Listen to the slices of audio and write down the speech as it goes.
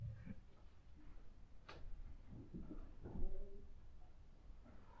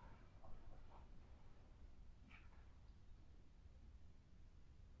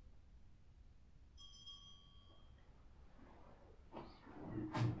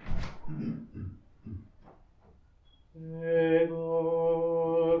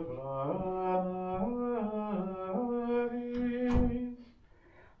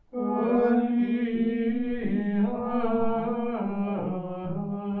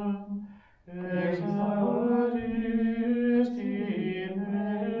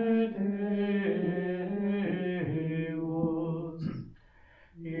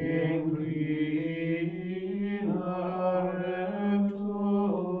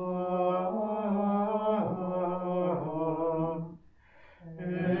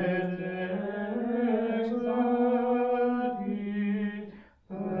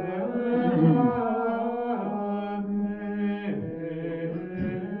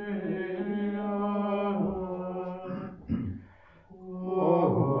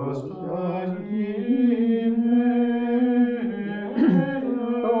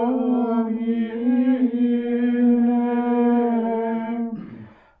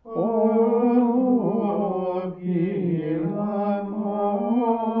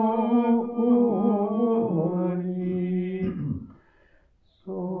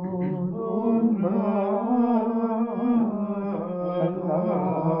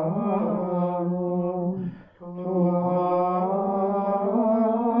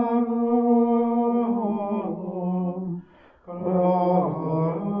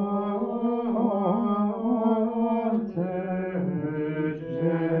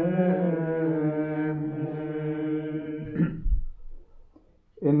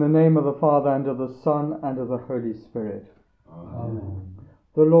In the name of the Father, and of the Son, and of the Holy Spirit. Amen.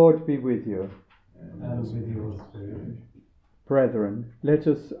 The Lord be with you. And with your spirit. Brethren, let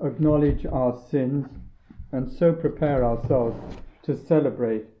us acknowledge our sins and so prepare ourselves to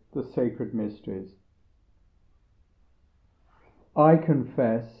celebrate the sacred mysteries. I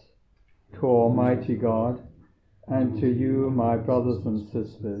confess to Almighty God and to you, my brothers and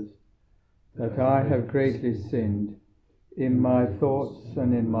sisters, that I have greatly sinned in my thoughts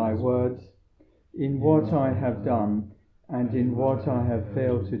and in my words, in what I have done and in what I have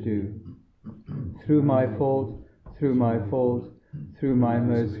failed to do, through my fault, through my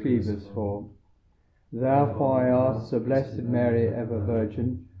most grievous fault. Therefore I ask the Blessed Mary, ever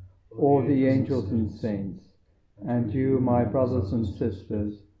Virgin, all the angels and saints, and you, my brothers and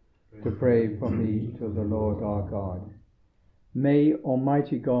sisters, to pray for me to the Lord our God. May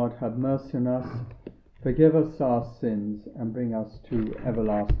Almighty God have mercy on us, forgive us our sins, and bring us to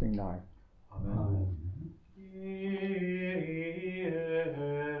everlasting life. Amen.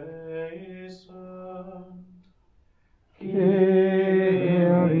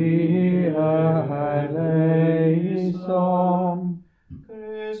 Kyrie eleison.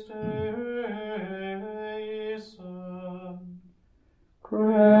 Christe eleison.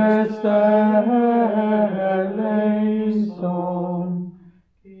 Christe eleison.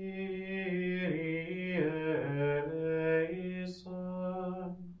 Kyrie eleison.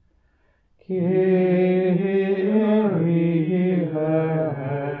 Kyrie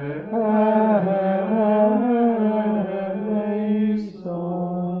eleison.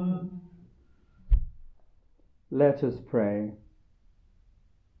 Let us pray.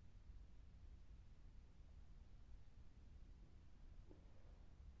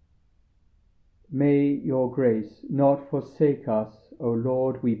 May your grace not forsake us, O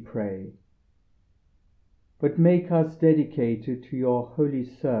Lord, we pray, but make us dedicated to your holy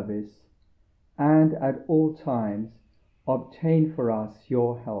service, and at all times obtain for us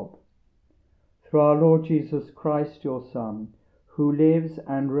your help. Through our Lord Jesus Christ, your Son, who lives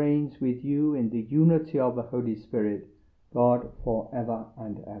and reigns with you in the unity of the Holy Spirit, God, for ever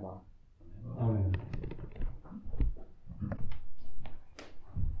and ever. Amen.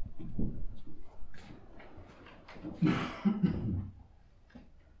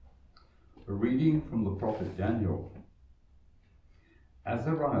 A reading from the prophet Daniel.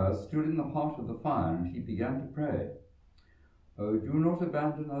 Azariah stood in the heart of the fire, and he began to pray, "O do not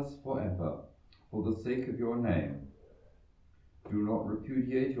abandon us forever, for the sake of your name. Do not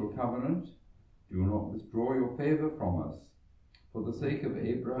repudiate your covenant. Do not withdraw your favor from us, for the sake of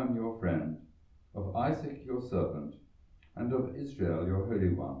Abraham your friend, of Isaac your servant, and of Israel your Holy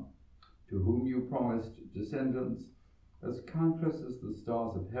One, to whom you promised descendants as countless as the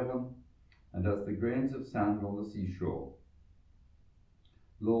stars of heaven and as the grains of sand on the seashore.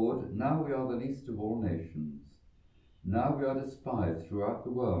 Lord, now we are the least of all nations. Now we are despised throughout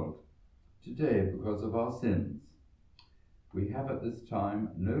the world, today because of our sins. We have at this time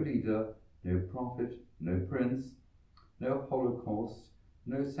no leader, no prophet, no prince, no holocaust,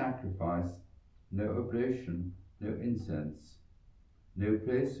 no sacrifice, no oblation, no incense, no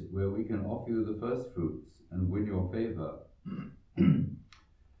place where we can offer you the first fruits and win your favor.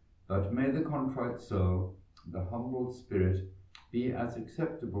 But may the contrite soul, the humbled spirit, be as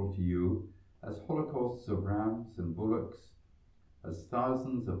acceptable to you as holocausts of rams and bullocks, as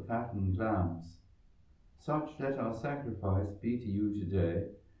thousands of fattened lambs. Such let our sacrifice be to you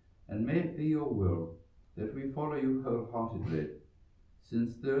today, and may it be your will that we follow you wholeheartedly,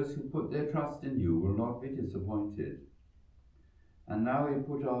 since those who put their trust in you will not be disappointed. And now we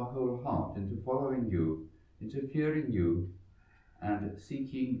put our whole heart into following you, into fearing you, and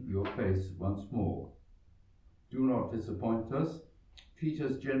seeking your face once more. Do not disappoint us. Treat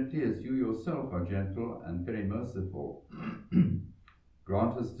us gently as you yourself are gentle and very merciful.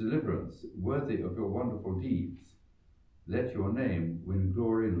 Grant us deliverance worthy of your wonderful deeds. Let your name win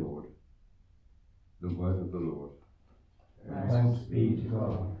glory, Lord." The word of the Lord. Thanks be to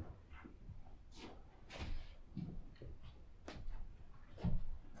God.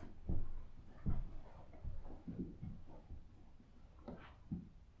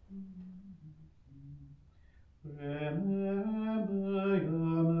 Remember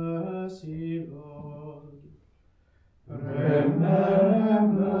your mercy, Lord. Remember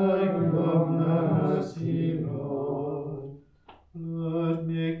your mercy, Lord. Lord,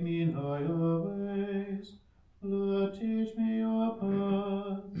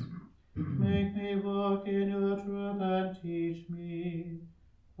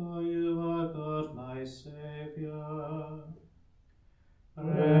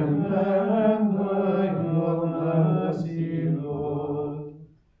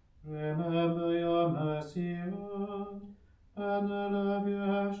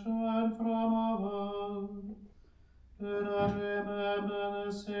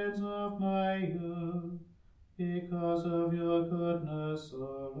 sins of my youth, because of your goodness,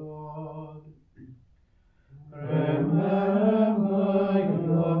 O Lord. Remember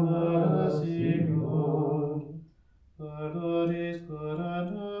your mercy, Lord. The Lord is good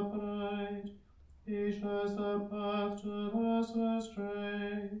and upright. He shows the path to those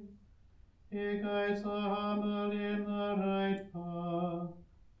astray. He guides the humble in the right path.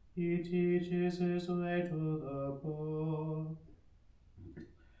 He teaches his way to the poor.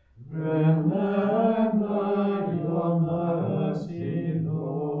 Remember your mercy,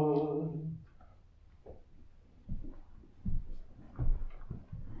 Lord.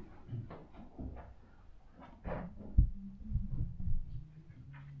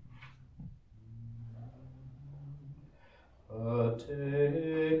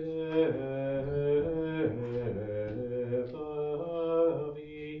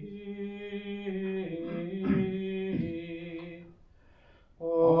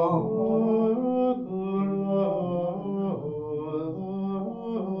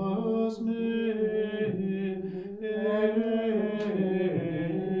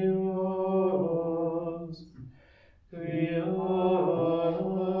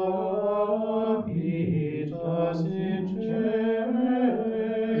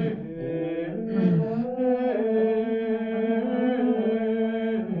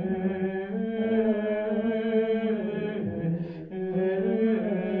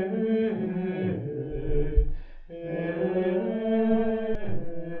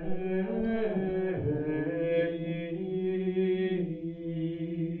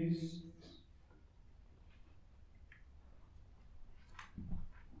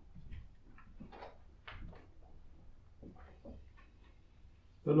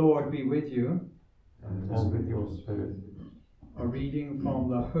 The Lord be with you. And with your spirit. A reading from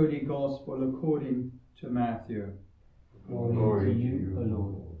the Holy Gospel according to Matthew. Glory to you, O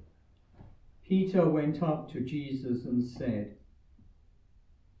Lord. Peter went up to Jesus and said,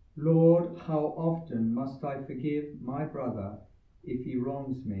 Lord, how often must I forgive my brother if he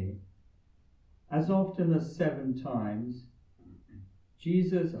wrongs me? As often as 7 times?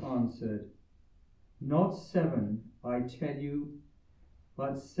 Jesus answered, Not 7, I tell you,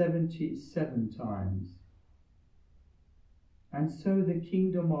 but 77 times. And so the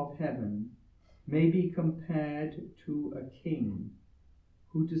kingdom of heaven may be compared to a king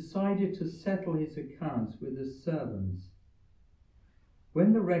who decided to settle his accounts with his servants.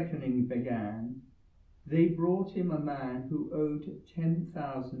 When the reckoning began, they brought him a man who owed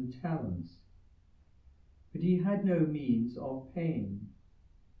 10,000 talents. But he had no means of paying.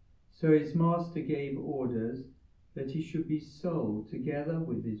 So his master gave orders that he should be sold together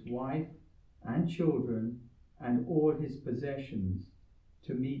with his wife and children and all his possessions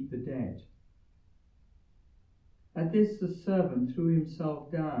to meet the debt. At this the servant threw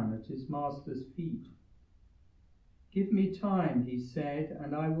himself down at his master's feet. Give me time, he said,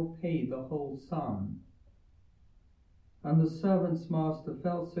 and I will pay the whole sum. And the servant's master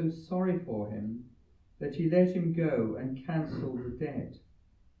felt so sorry for him that he let him go and cancelled the debt.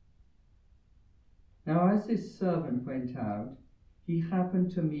 Now as this servant went out, he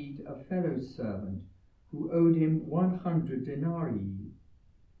happened to meet a fellow servant who owed him 100 denarii,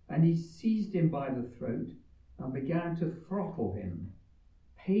 and he seized him by the throat and began to throttle him.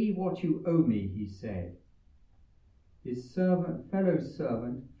 Pay what you owe me, he said. His fellow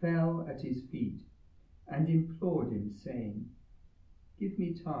servant fell at his feet and implored him, saying, Give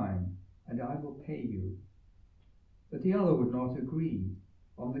me time, and I will pay you. But the other would not agree.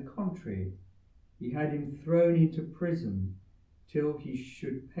 On the contrary, he had him thrown into prison till he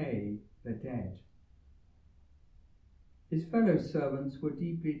should pay the debt. His fellow servants were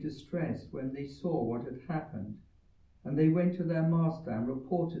deeply distressed when they saw what had happened, and they went to their master and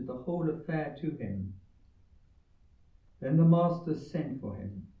reported the whole affair to him. Then the master sent for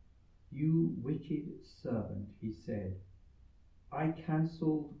him. You wicked servant, he said, I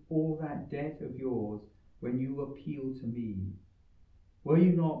cancelled all that debt of yours when you appealed to me. Were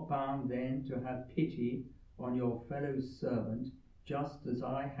you not bound then to have pity on your fellow servant, just as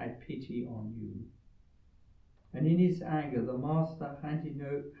I had pity on you? And in his anger the master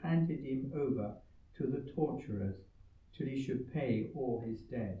handed him over to the torturers till he should pay all his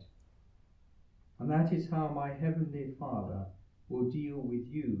debt. And that is how my heavenly Father will deal with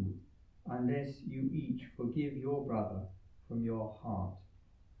you, unless you each forgive your brother from your heart.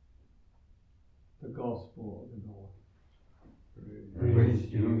 The Gospel of the Lord. Praise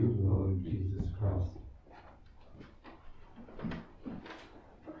to you, Lord Jesus Christ.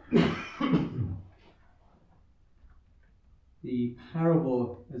 The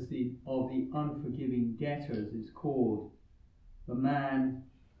parable of the unforgiving debtors is called the man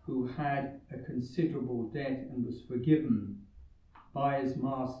who had a considerable debt and was forgiven by his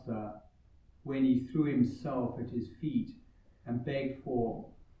master when he threw himself at his feet and begged for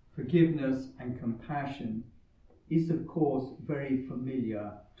forgiveness and compassion, is of course very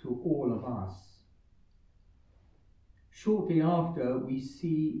familiar to all of us. Shortly after, we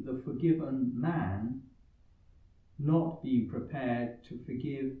see the forgiven man not being prepared to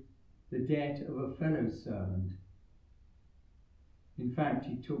forgive the debt of a fellow servant. In fact,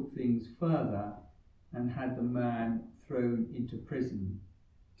 he took things further and had the man thrown into prison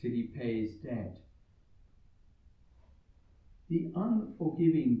till he pay his debt. The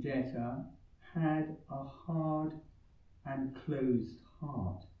unforgiving debtor had a hard and closed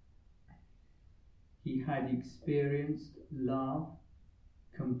heart. He had experienced love,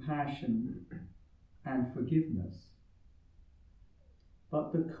 compassion, and forgiveness.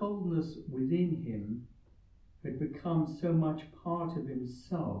 But the coldness within him had become so much part of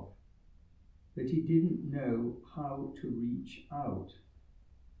himself that he didn't know how to reach out.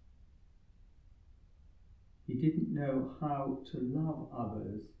 He didn't know how to love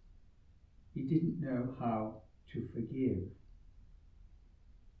others. He didn't know how to forgive.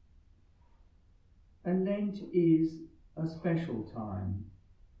 And Lent is a special time,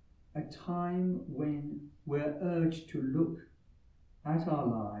 a time when we're urged to look at our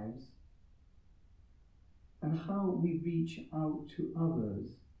lives and how we reach out to others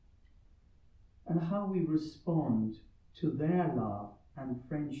and how we respond to their love and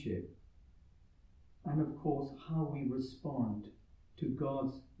friendship, and of course how we respond to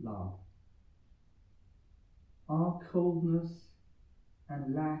God's love. Our coldness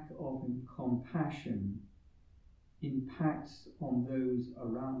and lack of compassion impacts on those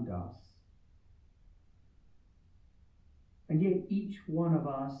around us. And yet each one of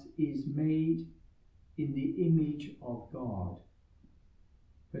us is made in the image of God.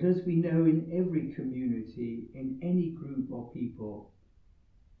 But as we know, in every community, in any group of people,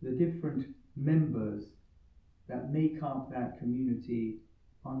 the different members that make up that community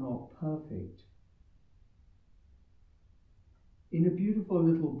are not perfect. In a beautiful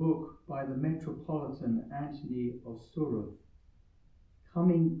little book by the Metropolitan Anthony of Suruth,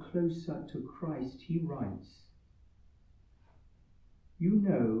 Coming Closer to Christ, he writes, "You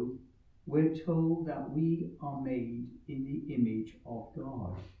know, we're told that we are made in the image of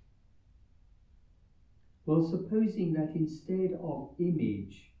God. Well, supposing that instead of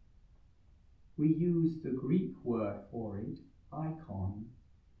image, we use the Greek word for it, icon,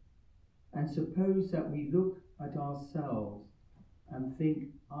 and suppose that we look at ourselves and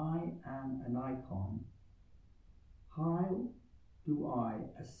think, I am an icon, how do I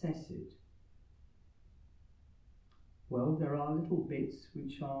assess it? Well, there are little bits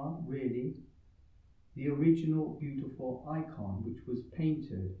which are really the original beautiful icon which was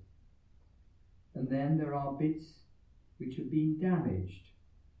painted. And then there are bits which have been damaged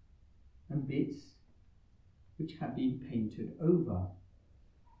and bits which have been painted over.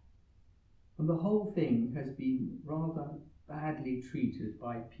 And the whole thing has been rather badly treated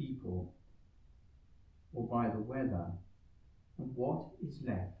by people or by the weather. And what is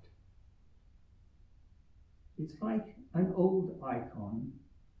left? It's like an old icon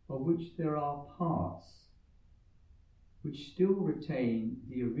of which there are parts which still retain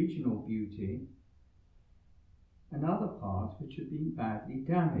the original beauty and other parts which have been badly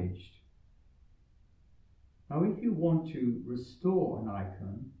damaged. Now, if you want to restore an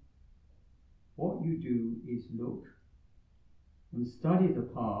icon, what you do is look and study the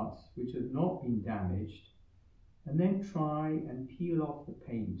parts which have not been damaged, and then try and peel off the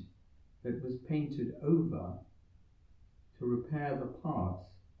paint that was painted over to repair the parts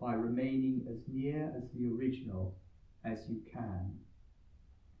by remaining as near as the original as you can.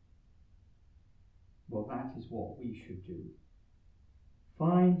 Well, that is what we should do.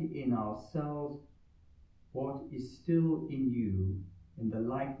 Find in ourselves what is still in you in the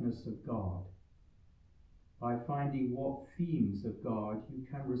likeness of God, by finding what themes of God you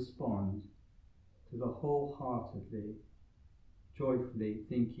can respond to the wholeheartedly, joyfully,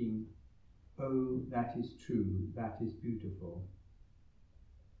 thinking, oh, that is true, that is beautiful.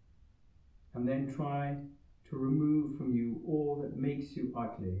 And then try to remove from you all that makes you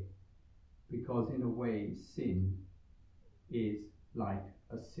ugly, because in a way sin is like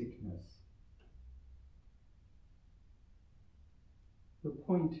a sickness. The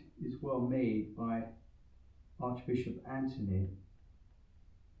point is well made by Archbishop Anthony.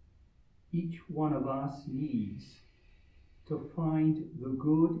 Each one of us needs to find the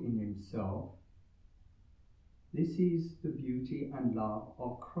good in himself. This is the beauty and love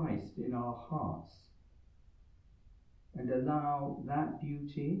of Christ in our hearts. and allow that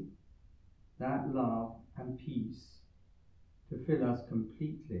beauty, that love and peace to fill us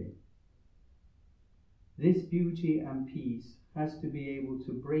completely. This beauty and peace has to be able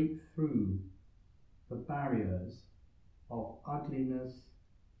to break through the barriers of ugliness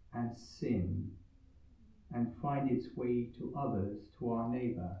and sin and find its way to others, to our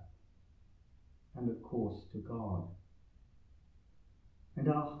neighbour, and of course to God. And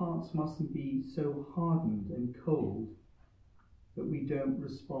our hearts mustn't be so hardened and cold that we don't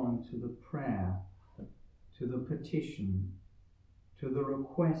respond to the prayer, to the petition, to the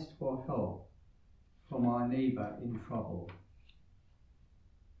request for help from our neighbour in trouble.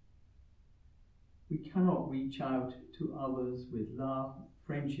 We cannot reach out to others with love,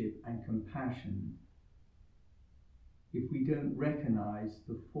 friendship and compassion if we don't recognise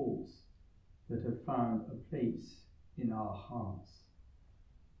the faults that have found a place in our hearts.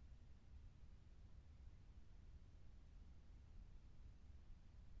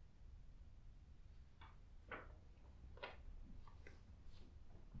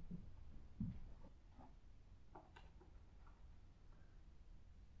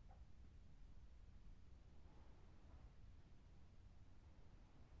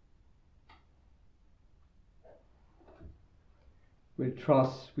 With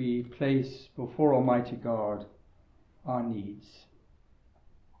trust we place before Almighty God our needs.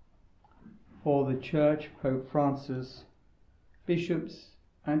 For the Church, Pope Francis, bishops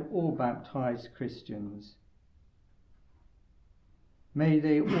and all baptized Christians, may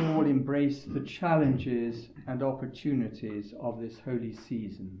they all embrace the challenges and opportunities of this holy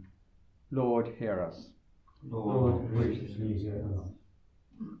season. Lord, hear us. Lord, graciously hear us.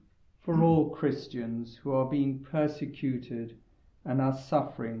 For all Christians who are being persecuted and are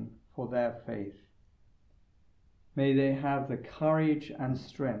suffering for their faith, may they have the courage and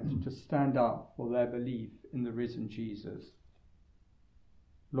strength to stand up for their belief in the risen Jesus.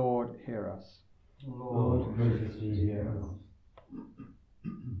 Lord, hear us. Lord, graciously hear us.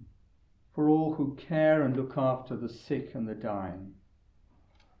 For all who care and look after the sick and the dying,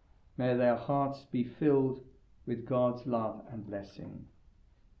 may their hearts be filled with God's love and blessing.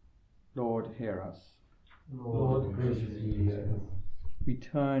 Lord, hear us. Lord, graciously hear us. We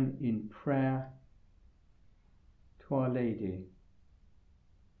turn in prayer to Our Lady,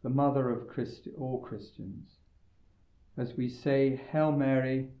 the Mother of all Christians, as we say, Hail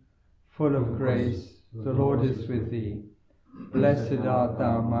Mary, full of grace, the Lord is with thee. Blessed art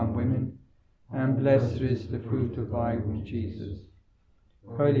thou among women, and blessed is the fruit of thy womb, Jesus.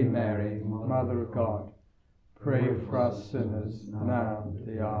 Holy Mary, Mother of God, pray for us sinners, now and at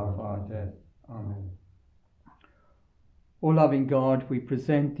the hour of our death. Amen. O loving God, we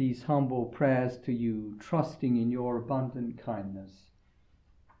present these humble prayers to you, trusting in your abundant kindness.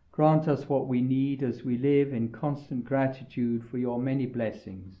 Grant us what we need as we live in constant gratitude for your many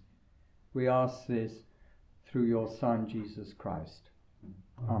blessings. We ask this through your Son, Jesus Christ.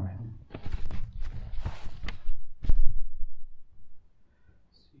 Amen.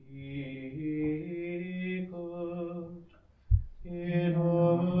 In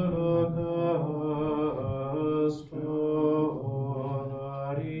holocausto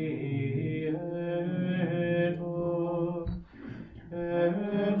marietur,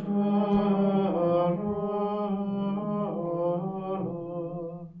 et ororum,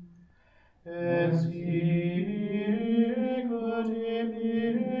 et sicut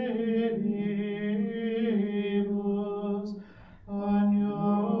imminibus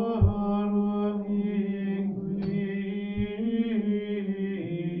agnorum inquirium,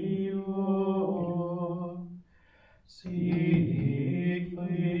 sic fiat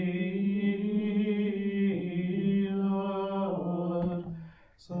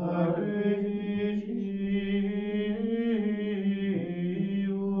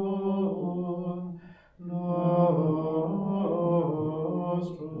sacrificium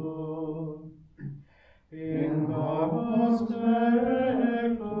nostrum, in conspectu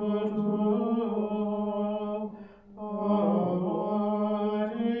tuo, Domine,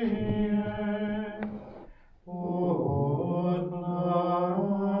 ut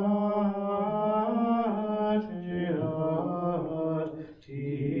placeat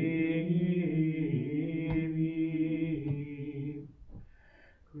tibi,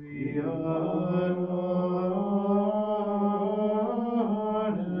 quia non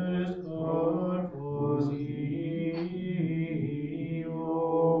corpus eo,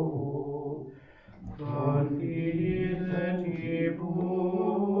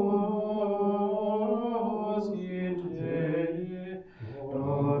 confidentibus in te,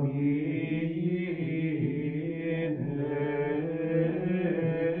 Domine,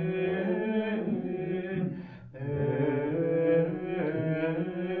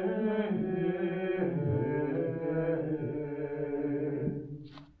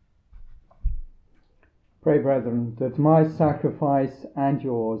 Pray, brethren, that my sacrifice and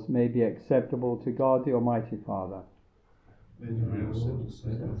yours may be acceptable to God the Almighty Father. May you also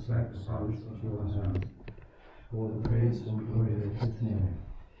accept the sacrifice of your hands, for the praise and glory of his name,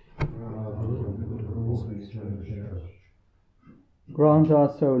 for our good and the good of all his church. Grant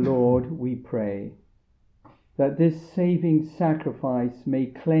us, O Lord, we pray, that this saving sacrifice may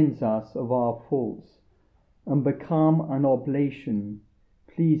cleanse us of our faults and become an oblation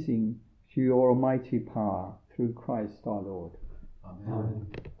pleasing to your almighty power, through Christ our Lord. Amen.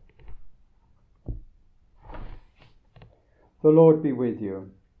 The Lord be with you.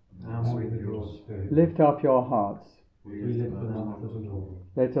 And with your spirit. Lift up your hearts. We lift them up to the Lord.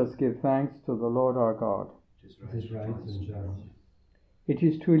 Let us give thanks to the Lord our God. It is right and just. It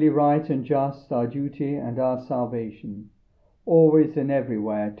is truly right and just, our duty and our salvation, always and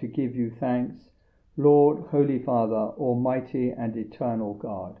everywhere to give you thanks, Lord, Holy Father, Almighty and eternal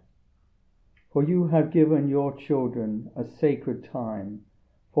God. For you have given your children a sacred time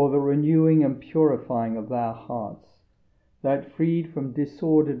for the renewing and purifying of their hearts, that freed from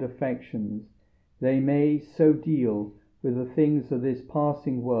disordered affections, they may so deal with the things of this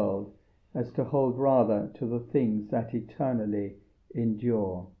passing world as to hold rather to the things that eternally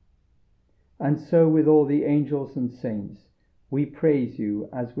endure. And so with all the angels and saints, we praise you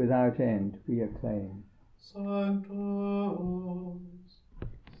as without end we acclaim. Sanctus,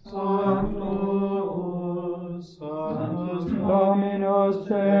 Sanctus, Sanctus Dominus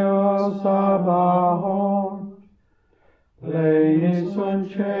Deus Sabaoth, Pleni sunt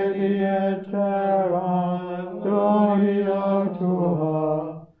celi et terra, gloria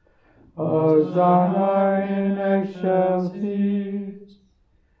tua, Hosanna in excelsis,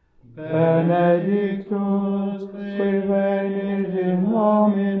 benedictus qui venit in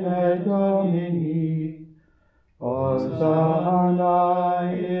nomine Domini, Hosanna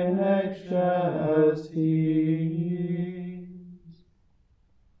in excelsis.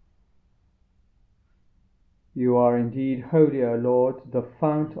 You are indeed holy, O Lord, the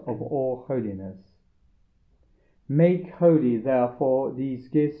fount of all holiness. Make holy, therefore, these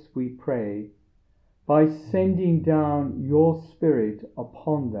gifts, we pray, by sending down your Spirit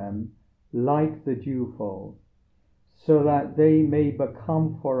upon them like the dewfall, so that they may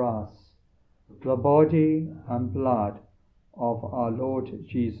become for us the body and blood of our Lord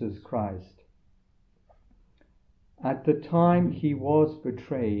Jesus Christ. At the time he was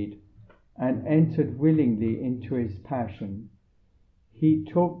betrayed and entered willingly into his passion, he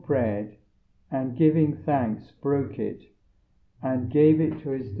took bread and, giving thanks, broke it and gave it to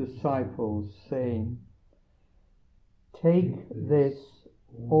his disciples, saying, "Take this,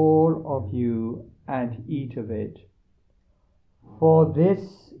 all of you, and eat of it. For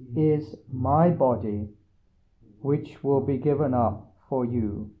this is my body, which will be given up for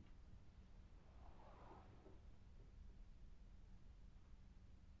you."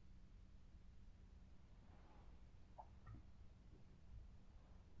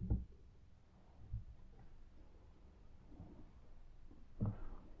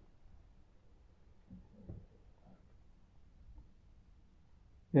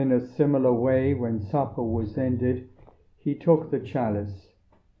 In a similar way, when supper was ended, he took the chalice,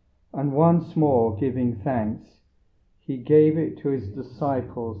 and once more giving thanks, he gave it to his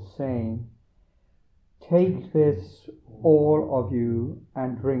disciples, saying, "Take this, all of you,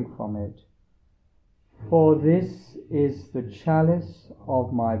 and drink from it. For this is the chalice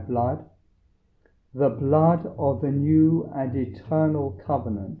of my blood, the blood of the new and eternal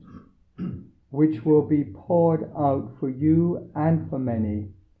covenant, which will be poured out for you and for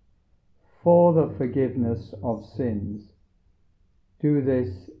many, for the forgiveness of sins. Do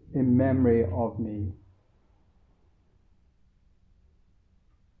this in memory of me."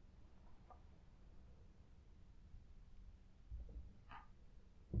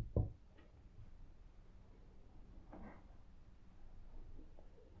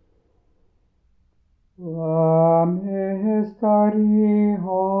 The mystery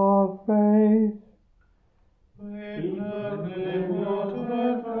of faith. We proclaim your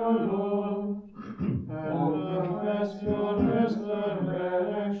death, O Lord, and confess your resurrection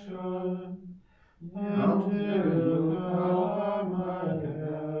until you come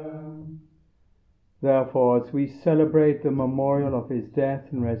again. Therefore, as we celebrate the memorial of his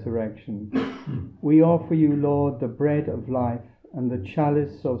death and resurrection, we offer you, Lord, the bread of life and the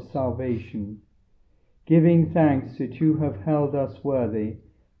chalice of salvation, giving thanks that you have held us worthy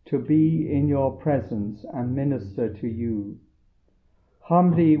to be in your presence and minister to you.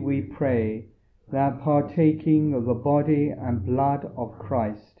 Humbly we pray that, partaking of the body and blood of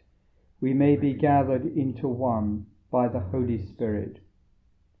Christ, we may be gathered into one by the Holy Spirit.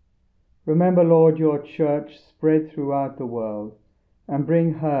 Remember, Lord, your church spread throughout the world, and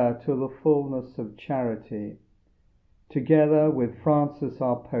bring her to the fullness of charity, together with Francis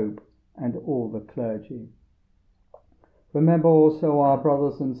our Pope and all the clergy. Remember also our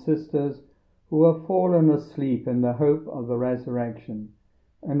brothers and sisters who have fallen asleep in the hope of the resurrection,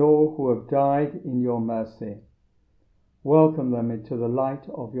 and all who have died in your mercy. Welcome them into the light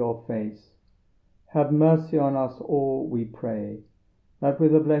of your face. Have mercy on us all, we pray, that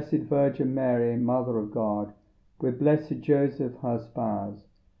with the Blessed Virgin Mary, Mother of God, with blessed Joseph, her spouse,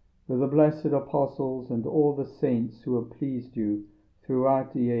 with the blessed apostles and all the saints who have pleased you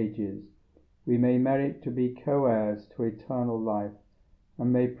throughout the ages, we may merit to be co-heirs to eternal life,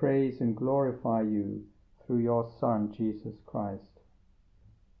 and may praise and glorify you through your Son, Jesus Christ.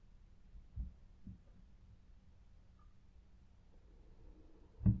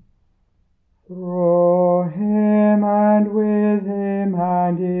 Through him and with him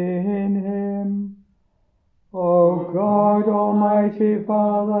and in him, O God, Almighty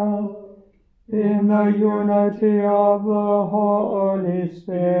Father, in the unity of the Holy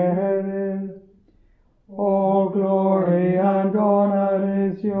Spirit, all glory and honor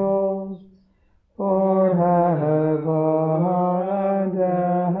is yours forever and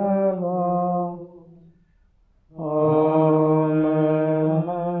ever. Amen.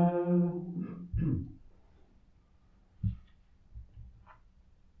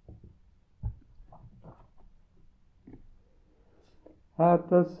 At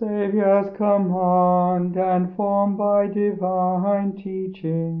the Saviour's command and formed by divine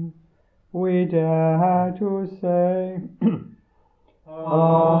teaching, we dare to say,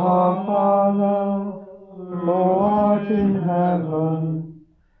 Our Father, who art in heaven,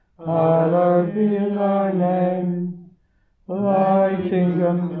 hallowed be thy name. Thy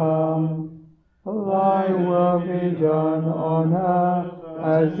kingdom come, thy will be done on earth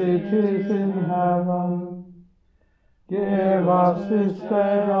as it is in heaven. Give us this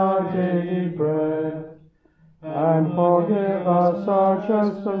day our daily bread, and forgive us our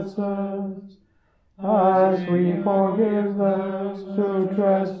trespasses, as we forgive those who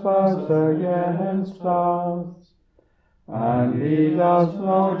trespass against us. And lead us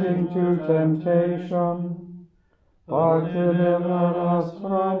not into temptation, but deliver us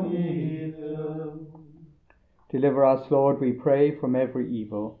from evil. Deliver us, Lord, we pray, from every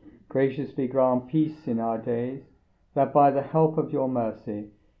evil. Graciously grant peace in our days, that by the help of your mercy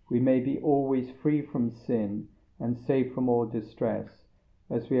we may be always free from sin and safe from all distress,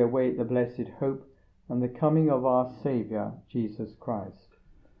 as we await the blessed hope and the coming of our Saviour, Jesus Christ.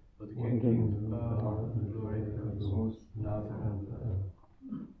 For the kingdom, power, and glory are yours, now and forever.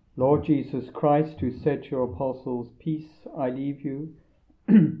 Lord Jesus Christ, who said to your apostles, Peace I leave you,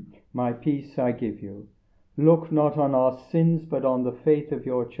 my peace I give you. Look not on our sins, but on the faith of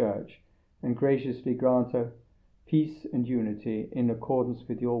your church, and graciously grant her peace and unity in accordance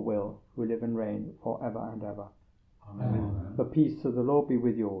with your will, who live and reign for ever and ever. Amen. The peace of the Lord be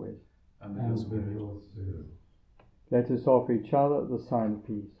with you always. And with your spirit also. Let us offer each other the sign of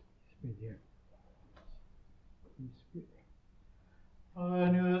peace. Peace with you. Peace with you.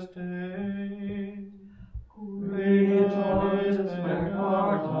 Agnus Dei, qui tollis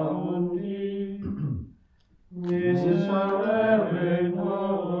peccata mundi, miserere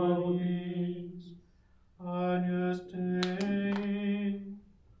nobis. Agnus Dei,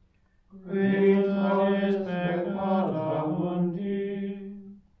 qui tollis peccata mundi,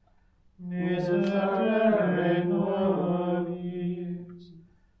 miserere nobis.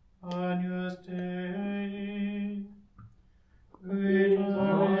 Agnus Dei, qui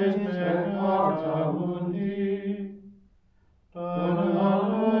tollis peccata mundi, dona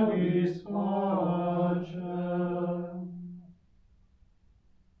nobis pacem.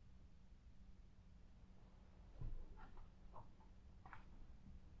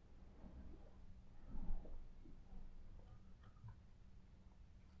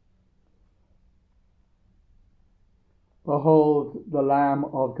 Behold the Lamb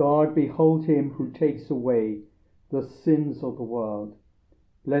of God, behold him who takes away the sins of the world.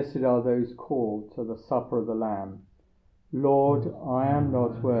 Blessed are those called to the supper of the Lamb. Lord, I am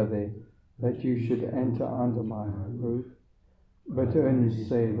not worthy that you should enter under my roof, but only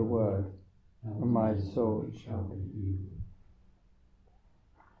say the word, and my soul shall be healed.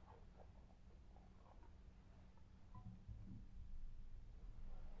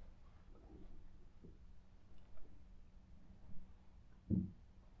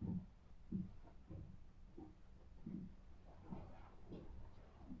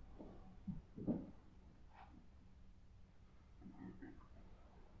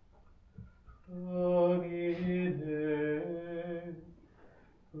 Domine,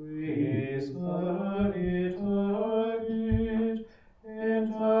 qui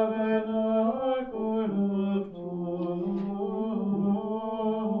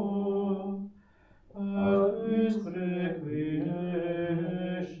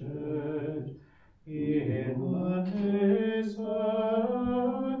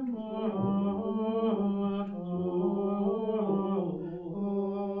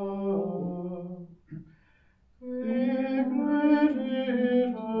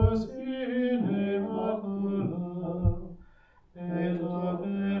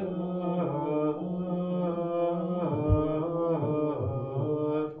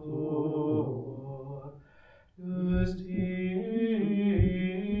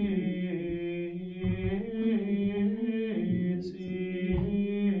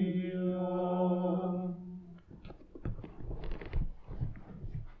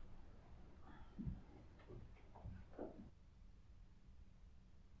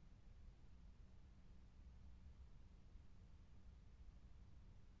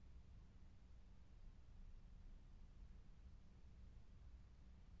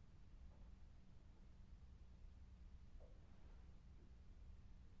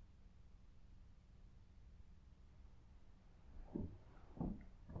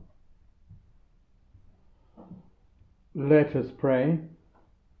Let us pray.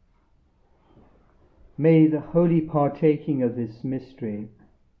 May the holy partaking of this mystery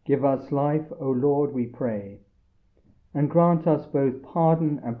give us life, O Lord, we pray, and grant us both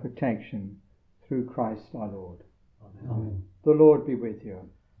pardon and protection through Christ our Lord. Amen. The Lord be with you.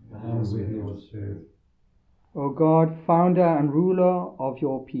 And with your spirit. O God, founder and ruler of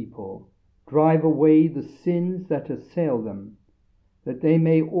your people, drive away the sins that assail them, that they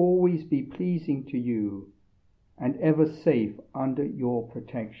may always be pleasing to you and ever safe under your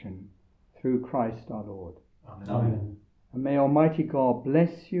protection, through Christ our Lord. Amen. And may Almighty God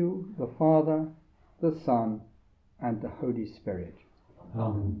bless you, the Father, the Son, and the Holy Spirit.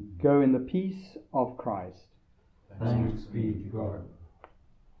 Amen. Go in the peace of Christ. Thanks be to God.